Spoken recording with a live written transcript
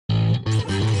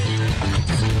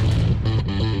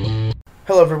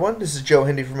Hello everyone, this is Joe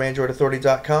Hendy from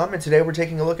AndroidAuthority.com, and today we're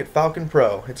taking a look at Falcon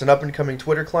Pro. It's an up-and-coming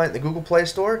Twitter client in the Google Play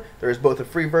Store. There is both a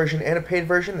free version and a paid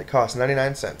version that costs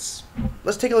 99 cents.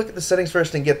 Let's take a look at the settings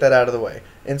first and get that out of the way.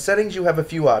 In settings, you have a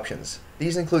few options.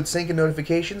 These include sync and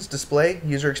notifications, display,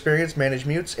 user experience, manage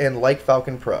mutes, and like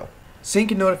Falcon Pro.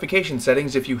 Sync and notification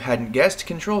settings, if you hadn't guessed,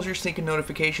 controls your sync and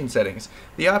notification settings.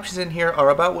 The options in here are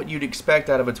about what you'd expect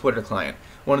out of a Twitter client.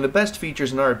 One of the best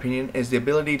features in our opinion is the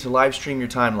ability to live stream your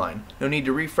timeline. No need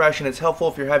to refresh, and it's helpful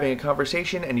if you're having a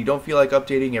conversation and you don't feel like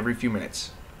updating every few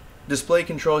minutes. Display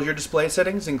controls your display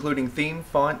settings, including theme,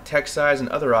 font, text size, and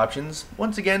other options.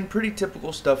 Once again, pretty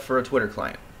typical stuff for a Twitter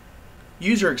client.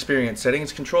 User experience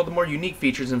settings control the more unique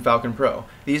features in Falcon Pro.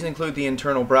 These include the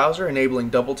internal browser,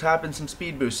 enabling double tap, and some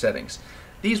speed boost settings.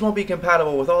 These won't be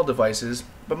compatible with all devices,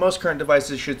 but most current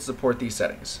devices should support these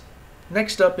settings.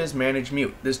 Next up is Manage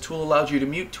Mute. This tool allows you to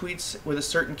mute tweets with a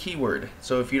certain keyword.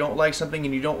 So if you don't like something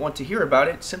and you don't want to hear about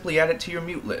it, simply add it to your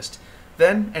mute list.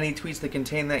 Then, any tweets that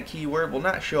contain that keyword will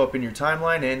not show up in your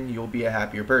timeline and you'll be a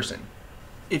happier person.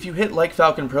 If you hit Like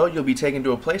Falcon Pro, you'll be taken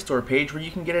to a Play Store page where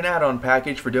you can get an add-on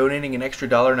package for donating an extra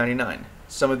 $1.99.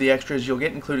 Some of the extras you'll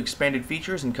get include expanded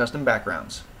features and custom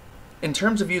backgrounds. In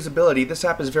terms of usability, this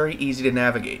app is very easy to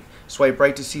navigate. Swipe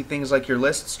right to see things like your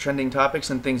lists, trending topics,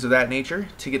 and things of that nature.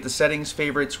 To get the settings,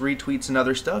 favorites, retweets, and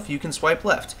other stuff, you can swipe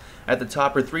left. At the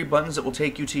top are 3 buttons that will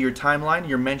take you to your timeline,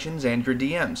 your mentions, and your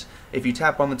DMs. If you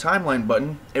tap on the timeline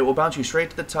button, it will bounce you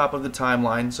straight to the top of the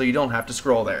timeline so you don't have to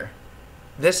scroll there.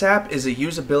 This app is a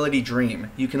usability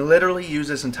dream. You can literally use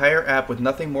this entire app with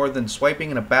nothing more than swiping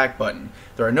and a back button.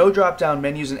 There are no drop-down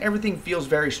menus and everything feels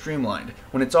very streamlined.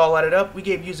 When it's all added up, we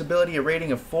gave usability a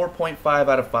rating of 4.5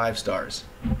 out of 5 stars.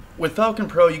 With Falcon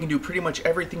Pro, you can do pretty much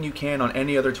everything you can on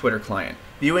any other Twitter client.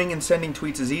 Viewing and sending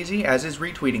tweets is easy, as is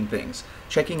retweeting things.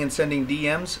 Checking and sending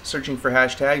DMs, searching for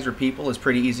hashtags or people is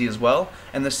pretty easy as well,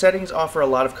 and the settings offer a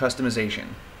lot of customization.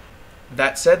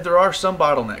 That said, there are some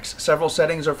bottlenecks. Several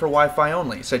settings are for Wi-Fi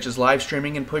only, such as live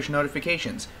streaming and push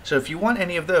notifications. So if you want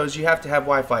any of those, you have to have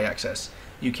Wi-Fi access.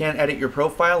 You can't edit your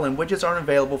profile, and widgets aren't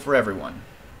available for everyone.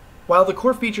 While the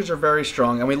core features are very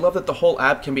strong, and we love that the whole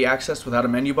app can be accessed without a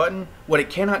menu button, what it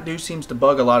cannot do seems to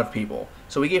bug a lot of people.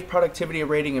 So we gave productivity a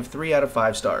rating of 3 out of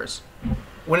 5 stars.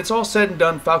 When it's all said and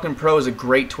done, Falcon Pro is a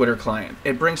great Twitter client.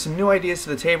 It brings some new ideas to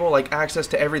the table, like access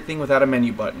to everything without a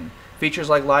menu button. Features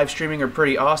like live streaming are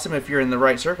pretty awesome if you're in the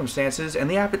right circumstances, and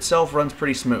the app itself runs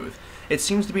pretty smooth. It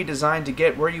seems to be designed to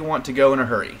get where you want to go in a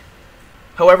hurry.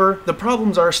 However, the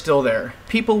problems are still there.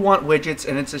 People want widgets,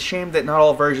 and it's a shame that not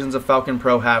all versions of Falcon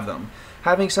Pro have them.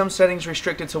 Having some settings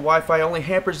restricted to Wi-Fi only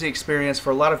hampers the experience for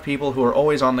a lot of people who are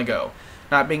always on the go.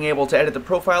 Not being able to edit the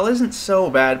profile isn't so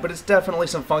bad, but it's definitely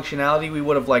some functionality we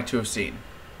would have liked to have seen.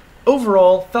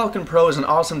 Overall, Falcon Pro is an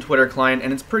awesome Twitter client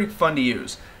and it's pretty fun to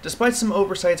use. Despite some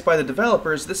oversights by the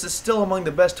developers, this is still among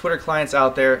the best Twitter clients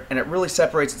out there and it really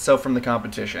separates itself from the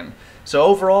competition. So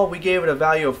overall, we gave it a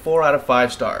value of 4 out of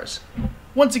 5 stars.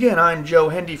 Once again, I'm Joe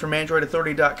Hendy from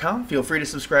AndroidAuthority.com. Feel free to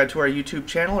subscribe to our YouTube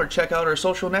channel or check out our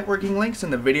social networking links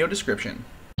in the video description.